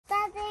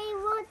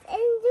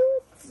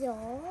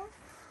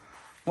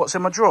What's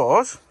in my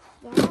drawers?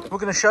 Yeah. We're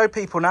going to show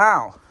people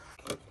now.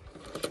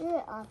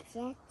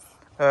 Objects.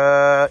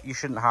 You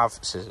shouldn't have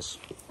scissors.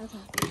 Okay.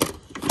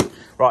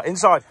 Right,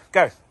 inside,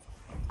 go.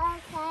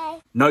 Okay.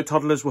 No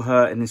toddlers were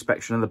hurt in the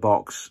inspection of the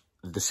box.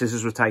 The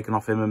scissors were taken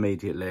off him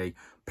immediately.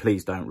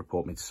 Please don't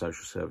report me to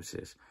social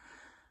services.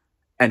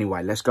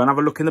 Anyway, let's go and have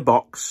a look in the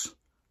box.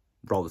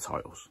 Roll the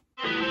titles.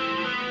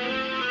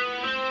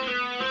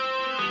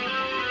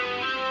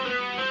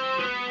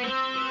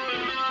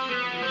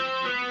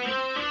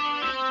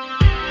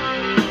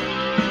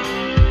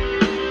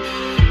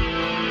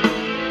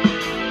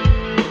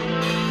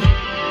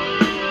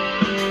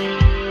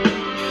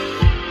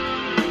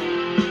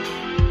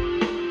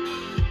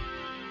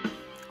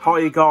 Hi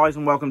you guys,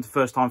 and welcome to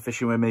First Time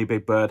Fishing with me,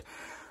 Big Bird.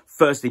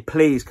 Firstly,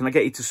 please, can I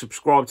get you to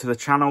subscribe to the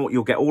channel?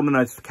 You'll get all the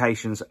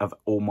notifications of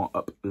all my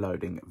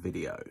uploading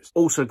videos.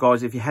 Also,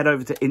 guys, if you head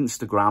over to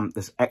Instagram,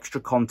 there's extra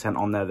content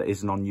on there that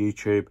isn't on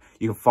YouTube.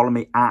 You can follow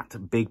me at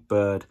Big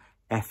Bird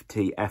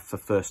FTF for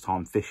First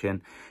Time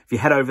Fishing. If you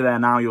head over there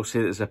now, you'll see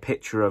there's a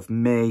picture of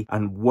me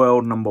and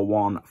world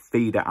 #1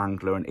 feeder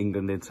angler and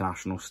England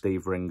international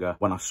Steve Ringer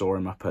when I saw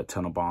him up at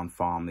Tunnel Barn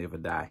Farm the other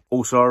day.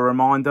 Also a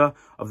reminder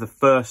of the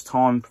First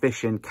Time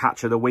Fishing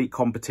Catch of the Week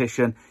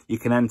competition. You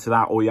can enter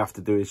that. All you have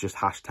to do is just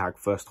hashtag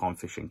First Time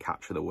Fishing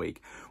Catch of the Week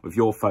with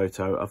your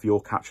photo of your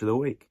catch of the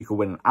week. You can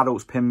win an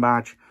adult's pin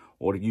badge,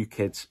 or you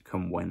kids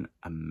can win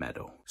a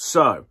medal.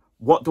 So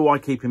what do I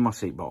keep in my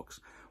seat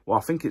box? Well,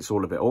 I think it's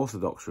all a bit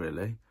orthodox,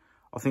 really.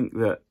 I think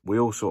that we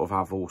all sort of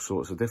have all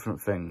sorts of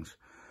different things.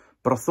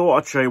 But I thought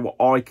I'd show you what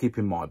I keep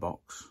in my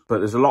box. But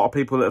there's a lot of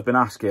people that have been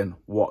asking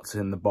what's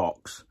in the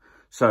box.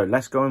 So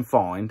let's go and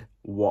find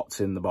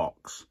what's in the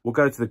box. We'll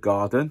go to the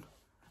garden.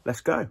 Let's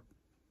go.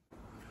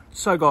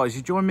 So, guys,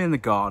 you join me in the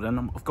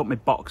garden. I've got my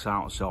box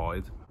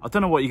outside. I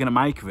don't know what you're going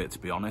to make of it, to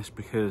be honest,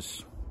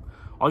 because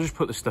I just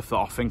put the stuff that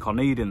I think I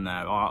need in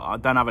there. I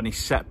don't have any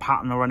set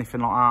pattern or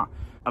anything like that.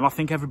 And I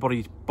think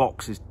everybody's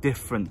box is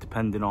different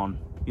depending on,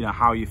 you know,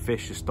 how you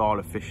fish, your style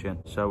of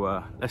fishing.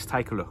 So let's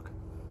take a look.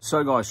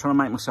 So guys, trying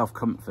to make myself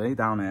comfy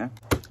down here.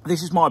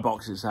 This is my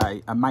box. It's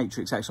a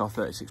Matrix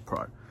XR36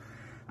 Pro.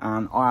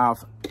 And I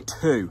have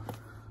 2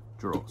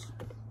 drawers.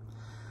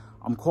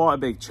 I'm quite a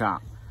big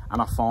chap, and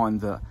I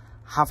find that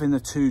having the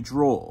 2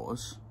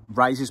 drawers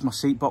raises my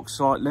seat box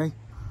slightly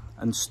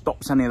and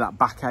stops any of that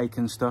backache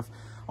and stuff.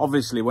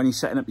 Obviously, when you're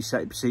setting up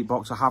your seat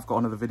box, I have got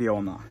another video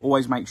on that.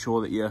 Always make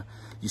sure that your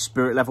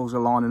spirit levels are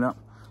lining up,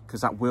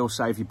 because that will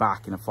save you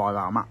back in a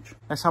 5-hour match.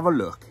 Let's have a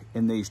look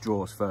in these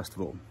drawers first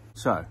of all.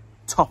 So,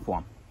 top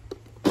one.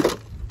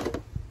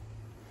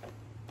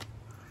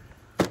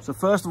 So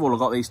first of all, I've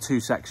got these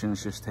 2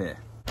 sections just here.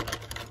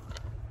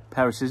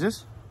 Pair of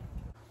scissors,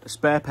 a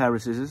spare pair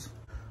of scissors,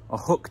 a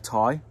hook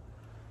tie.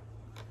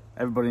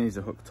 Everybody needs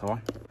a hook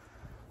tie.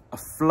 A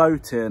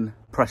floating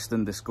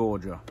Preston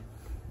disgorger.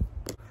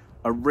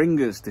 A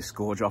Ringer's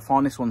disgorger. I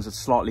find this one's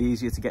slightly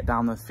easier to get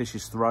down the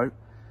fish's throat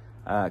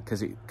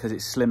because it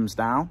slims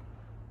down.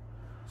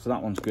 So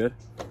that one's good.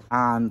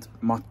 And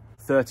my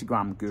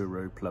 30-gram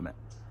Guru plummet.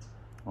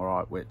 All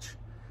right, which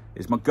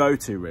is my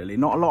go-to really.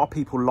 Not a lot of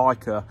people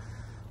like a,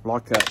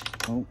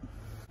 oh,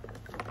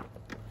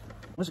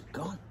 where's it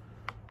gone?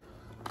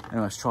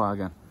 Anyway, let's try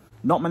again.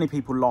 Not many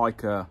people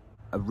like a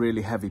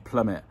really heavy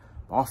plummet,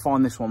 but I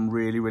find this one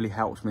really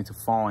helps me to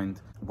find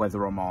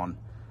whether I'm on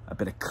a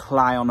bit of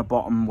clay on the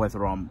bottom,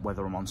 whether I'm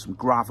on some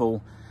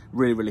gravel.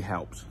 Really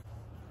helps.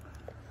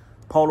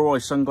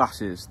 Polaroid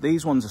sunglasses.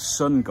 These ones are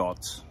Sun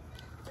Gods.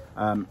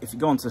 If you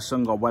go onto the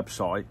Sun God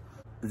website,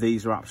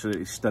 these are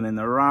absolutely stunning.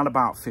 They're around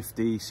about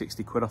 50,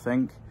 60 quid, I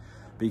think.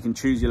 But you can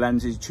choose your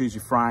lenses, choose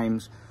your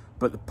frames,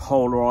 but the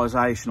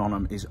polarization on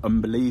them is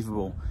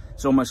unbelievable.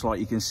 It's almost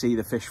like you can see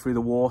the fish through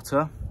the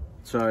water.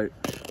 So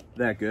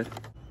they're good.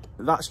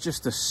 That's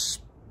just a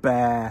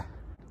spare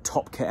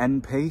top kit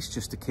end piece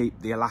just to keep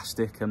the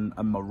elastic and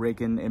my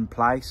rigging in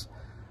place.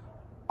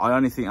 I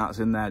only think that's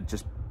in there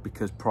just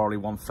because probably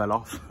one fell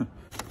off.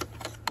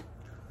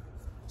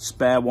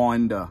 Spare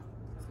winder.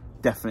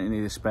 Definitely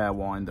need a spare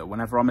winder.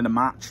 Whenever I'm in a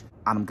match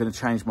and I'm going to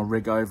change my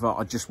rig over,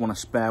 I just want a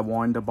spare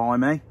winder by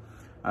me,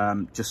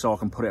 just so I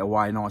can put it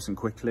away nice and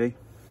quickly.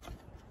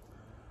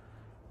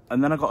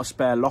 And then I've got a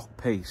spare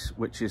lock piece,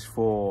 which is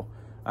for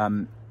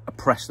a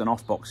Preston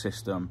off-box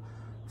system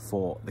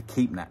for the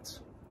keep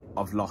nets.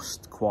 I've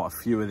lost quite a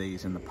few of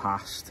these in the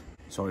past,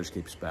 so I'll just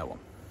keep a spare one.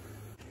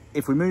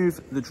 If we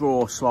move the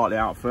drawer slightly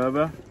out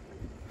further,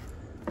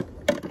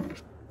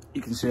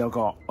 you can see I've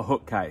got a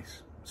hook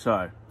case.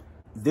 So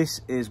this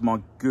is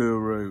my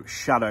Guru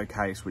shadow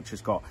case, which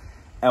has got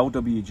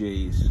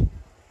LWGs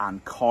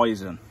and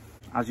Kaizen.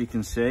 As you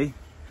can see,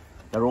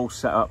 they're all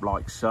set up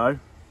like so.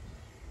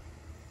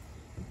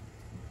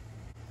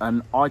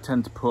 And I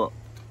tend to put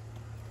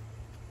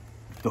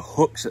the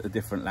hooks at the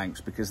different lengths,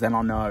 because then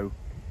I know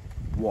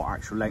what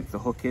actual length the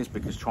hook is,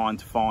 because trying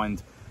to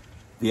find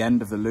the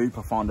end of the loop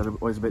I find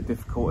always a bit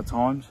difficult at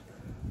times.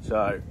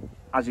 So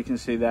as you can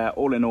see, they're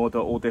all in order,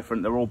 all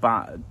different. They're all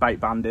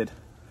bait banded,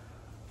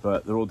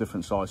 but they're all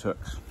different size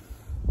hooks.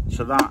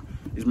 So that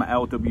is my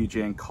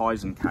LWG and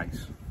Kaizen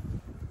case.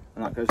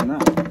 and that goes in there.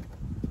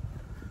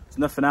 There's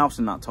nothing else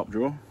in that top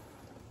drawer.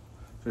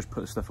 Just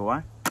put the stuff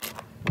away.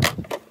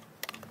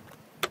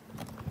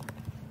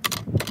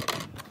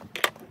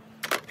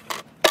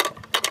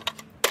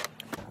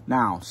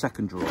 Now,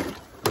 second drawer.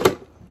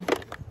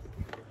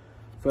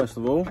 First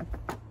of all,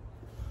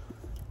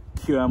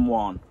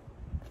 QM1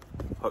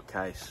 hook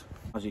case.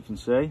 As you can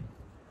see,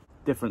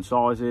 different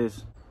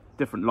sizes,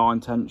 different line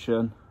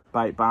tension,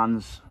 bait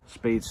bands,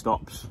 speed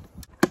stops.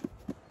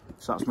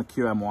 So that's my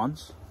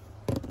QM1s.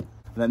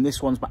 And then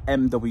this one's my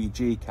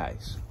MWG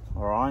case,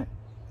 all right?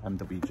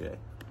 MWG.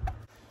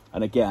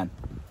 And again,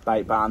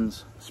 bait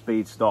bands,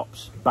 speed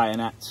stops,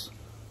 bayonets,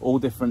 all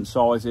different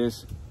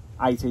sizes,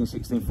 18,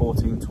 16,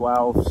 14,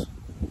 12s.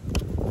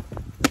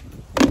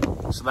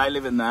 So they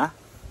live in there.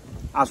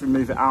 As we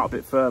move it out a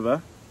bit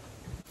further,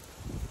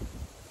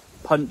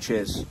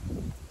 punches.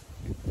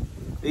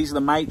 These are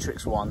the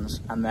Matrix ones,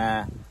 and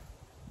they're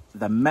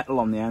metal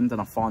on the end, and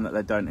I find that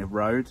they don't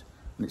erode.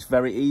 And it's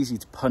very easy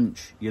to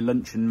punch your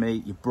luncheon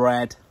meat, your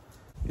bread.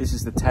 This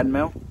is the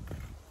 10mm.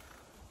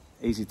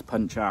 Easy to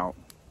punch out.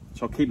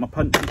 So I'll keep my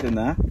punches in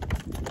there.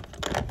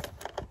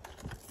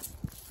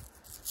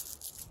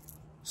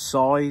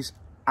 Size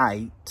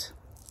 8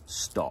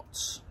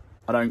 Stots.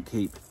 I don't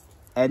keep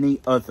any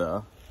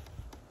other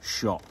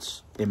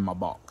shots in my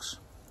box.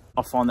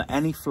 I find that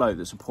any float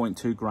that's a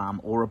 0.2 gram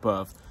or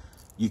above,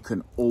 you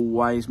can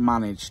always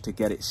manage to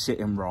get it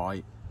sitting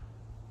right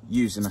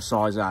using a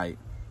size 8.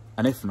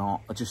 And if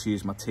not, I just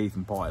use my teeth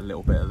and bite a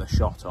little bit of the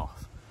shot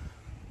off.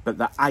 But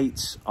the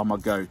 8s are my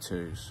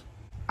go-tos.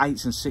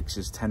 8s and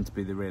 6s tend to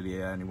be the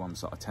really only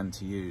ones that I tend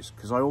to use,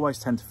 because I always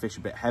tend to fish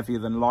a bit heavier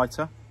than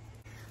lighter.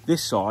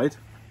 This side,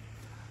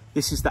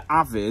 this is the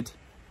Avid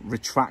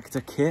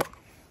retractor kit.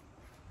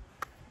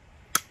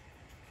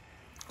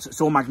 So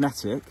it's all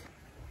magnetic,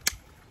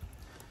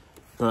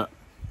 but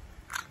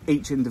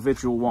each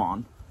individual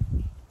one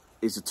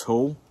is a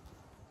tool.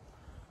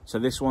 So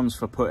this one's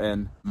for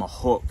putting my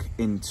hook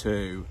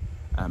into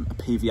a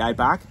PVA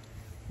bag.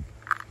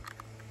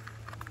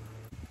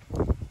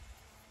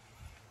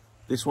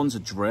 This one's a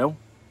drill.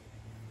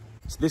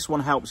 So this one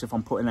helps if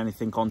I'm putting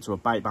anything onto a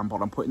bait band,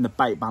 but I'm putting the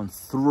bait band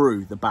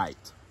through the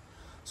bait.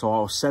 So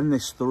I'll send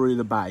this through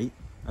the bait,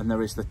 and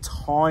there is the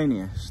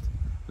tiniest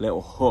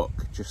little hook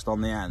just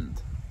on the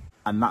end,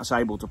 and that's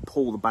able to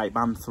pull the bait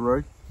band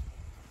through.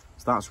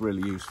 So that's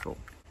really useful.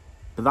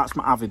 But that's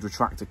my Avid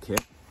retractor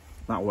kit.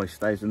 That always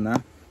stays in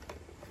there.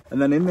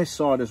 And then in this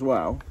side as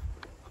well,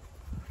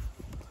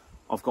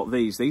 I've got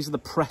these. These are the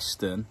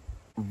Preston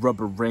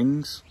rubber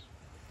rings.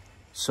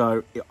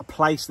 So I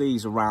place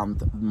these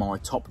around my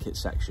top kit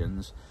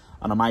sections,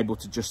 and I'm able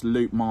to just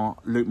loop my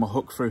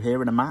hook through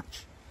here in a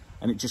match,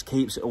 and it just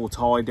keeps it all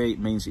tidy. It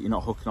means that you're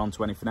not hooking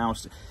onto anything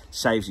else. It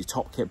saves your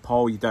top kit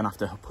pole. You don't have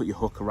to put your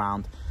hook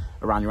around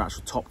your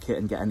actual top kit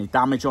and get any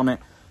damage on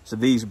it. So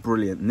these are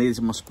brilliant, and these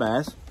are my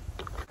spares.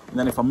 And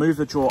then if I move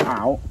the drawer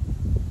out,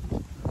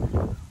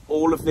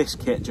 all of this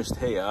kit just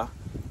here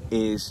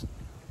is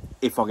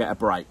if I get a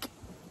break.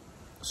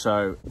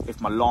 So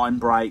if my line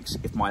breaks,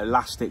 if my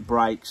elastic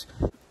breaks,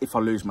 if I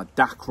lose my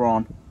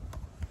Dacron,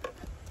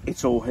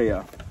 it's all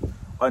here.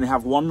 I only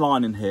have one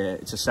line in here.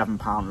 It's a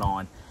 7-pound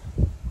line.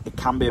 It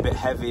can be a bit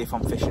heavy if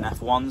I'm fishing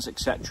F1s,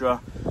 etc.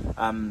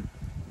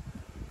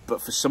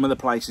 But for some of the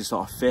places that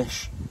I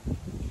fish,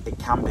 it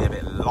can be a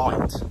bit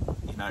light.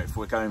 You know, if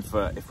we're going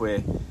for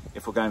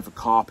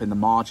carp in the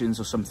margins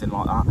or something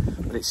like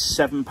that. But it's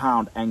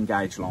 7-pound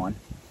N-gauge line.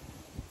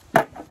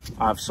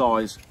 I have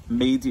size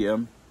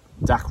medium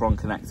Dacron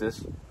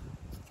connectors,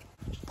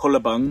 puller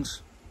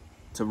bungs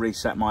to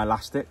reset my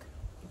elastic,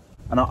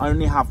 and I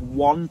only have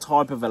one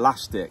type of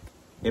elastic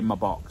in my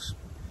box,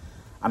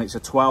 and it's a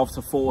 12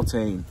 to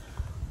 14,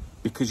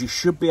 because you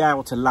should be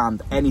able to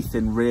land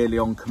anything really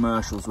on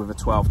commercials with a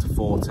 12 to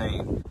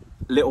 14.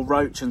 Little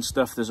roach and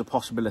stuff, there's a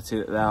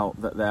possibility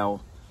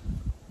that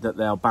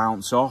they'll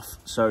bounce off,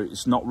 so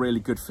it's not really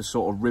good for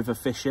sort of river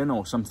fishing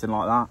or something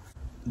like that.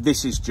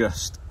 This is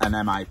just an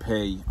MAP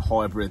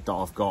hybrid that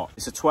I've got.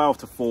 It's a 12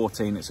 to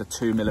 14, it's a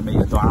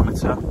 2mm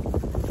diameter,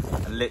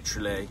 and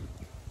literally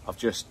I've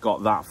just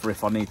got that for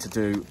if I need to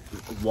do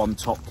one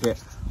top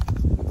kit.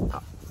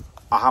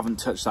 I haven't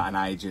touched that in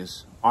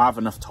ages. I have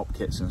enough top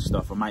kits and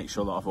stuff. I make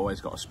sure that I've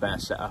always got a spare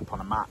set up on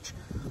a match,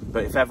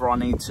 but if ever I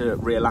need to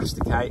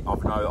re-elasticate, I know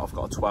that I've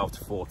got a 12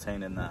 to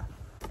 14 in there.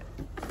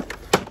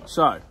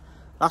 So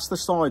that's the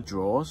side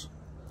drawers.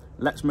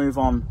 Let's move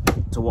on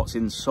to what's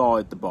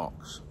inside the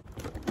box.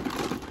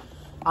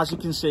 As you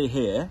can see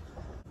here,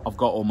 I've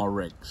got all my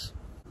rigs,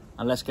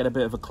 and let's get a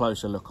bit of a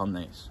closer look on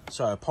these.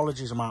 So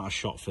apologies I'm out of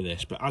shot for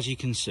this, but as you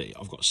can see,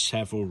 I've got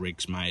several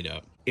rigs made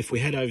up. If we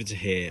head over to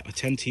here, I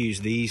tend to use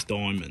these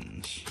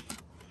diamonds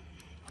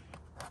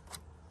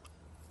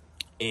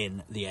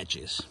in the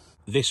edges.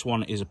 This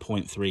one is a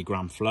 0.3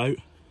 gram float.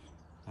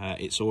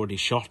 It's already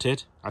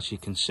shotted, as you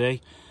can see,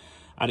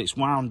 and it's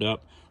wound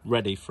up,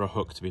 ready for a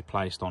hook to be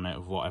placed on it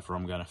of whatever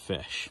I'm going to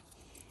fish.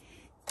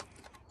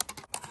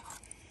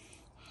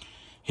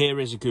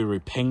 Here is a Guru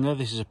Pinger.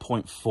 This is a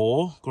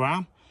 0.4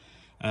 gram.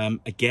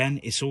 Again,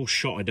 it's all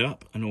shotted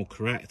up and all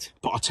correct,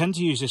 but I tend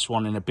to use this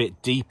one in a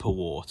bit deeper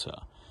water,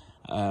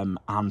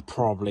 and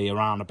probably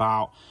around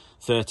about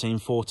 13,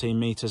 14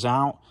 meters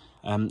out,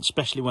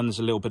 especially when there's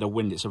a little bit of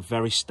wind. It's a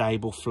very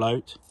stable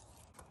float.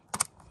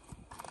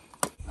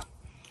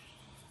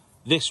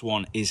 This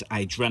one is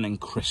a Drennan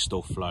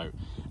Crystal float,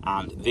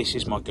 and this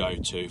is my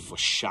go-to for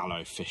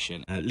shallow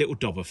fishing. A little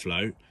dobber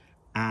float,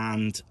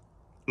 and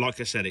like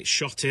I said, it's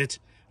shotted,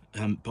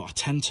 but I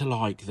tend to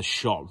like the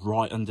shot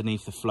right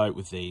underneath the float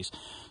with these,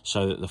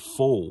 so that the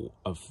fall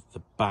of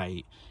the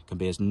bait can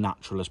be as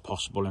natural as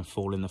possible in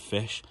falling the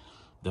fish,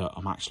 that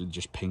I'm actually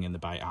just pinging the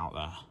bait out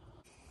there.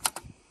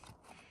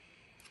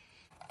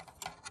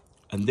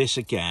 And this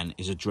again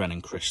is a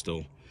Drennan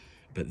Crystal,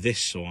 but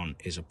this one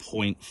is a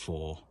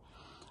 0.4,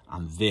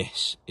 and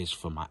this is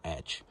for my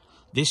edge.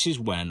 This is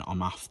when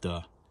I'm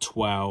after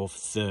 12,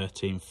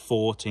 13,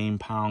 14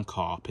 pound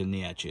carp in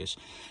the edges,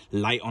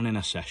 late on in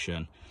a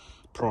session,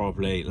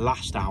 probably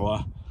last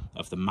hour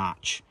of the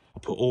match. I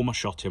put all my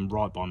shot in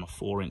right by my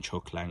 4-inch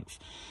hook length,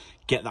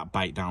 get that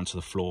bait down to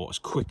the floor as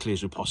quickly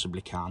as we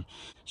possibly can,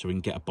 so we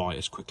can get a bite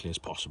as quickly as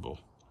possible.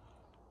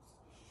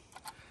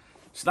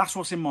 So that's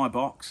what's in my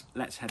box.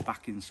 Let's head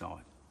back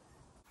inside.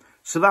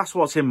 So that's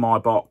what's in my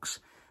box.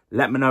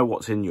 Let me know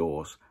what's in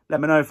yours. Let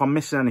me know if I'm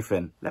missing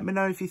anything. Let me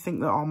know if you think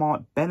that I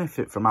might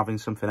benefit from having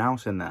something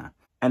else in there.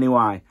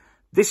 Anyway,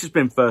 this has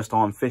been First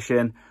Time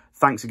Fishing.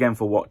 Thanks again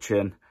for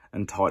watching,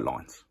 and tight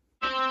lines.